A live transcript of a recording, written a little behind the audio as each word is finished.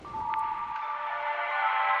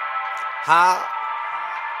How?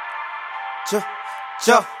 Ch.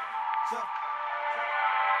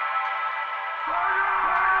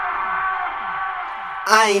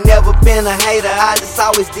 I ain't never been a hater, I just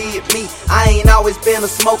always did me. I ain't always been a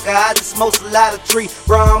smoker, I just smoked a lot of tree.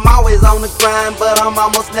 Bro, I'm always on the grind, but I'm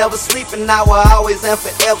almost never sleeping. I will always and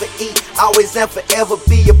forever eat, always and forever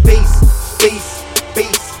be a beast. Beast,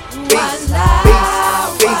 beast, beast, beast,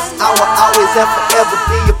 beast. I will always and forever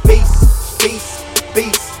be a beast. Beast,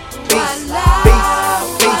 beast, beast, beast, beast,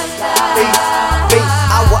 beast, beast.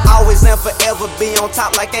 I will always and forever be on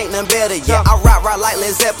top like ain't none better. Yeah, I rock like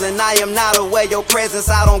Led Zeppelin. I am not aware your presence.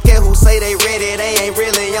 I don't care who say they ready, they ain't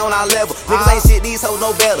really on our level. Niggas ain't shit, these hoes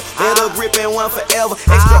no better. Better gripping one forever.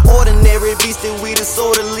 Extraordinary beast, we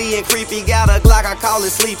disorderly and creepy. Got a Glock, I call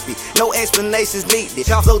it sleepy. No explanations needed.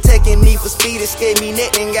 Flow taking me for speed, it scared me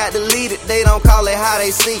neck and got deleted. They don't call it how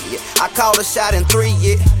they see it. I called a shot in 3,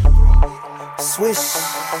 yeah. Swish.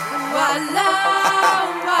 Voila,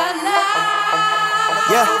 voila.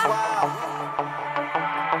 Yeah.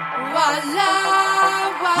 Voila,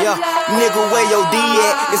 voila. Yeah, nigga, where your D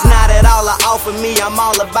at? It's not at all I offer me, I'm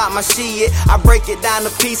all about my shit. I break it down to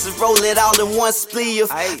pieces, roll it all in one sleeve.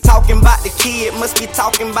 Talking about the kid, must be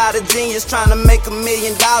talking about a genius trying to make $1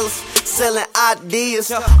 million, selling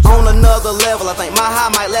ideas on another level. I think my high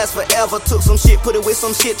might last forever. Took some shit, put it with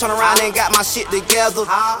some shit, turn around and got my shit together.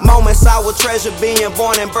 Moments I will treasure, being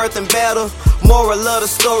born and birthing better. Moral of the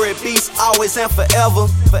story, beast always and forever,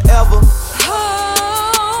 forever.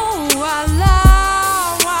 Oh, voila,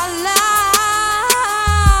 voila,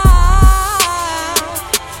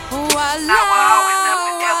 voila,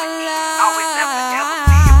 voila.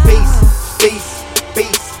 Beast, beast, beast,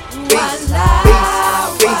 beast, beast,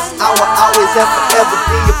 beast. I will always and forever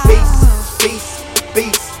be a beast, beast, beast,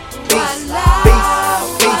 beast, beast, beast,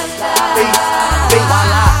 beast, beast.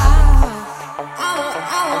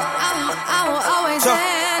 I will always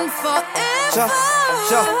and forever.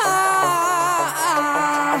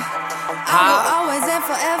 I will always and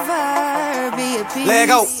forever be a piece. Let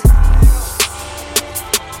go.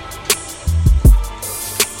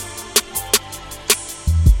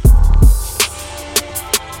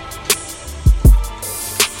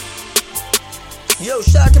 Yo,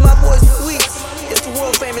 shout out to my boy Sweets. It's the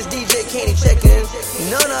world famous DJ Candy checking in.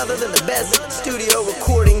 None other than the best studio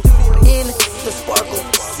recording in the Sparkle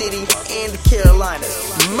City and the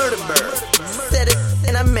Carolinas. Murder Bird. Said it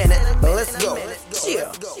and I meant it. Let's go.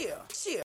 Chill.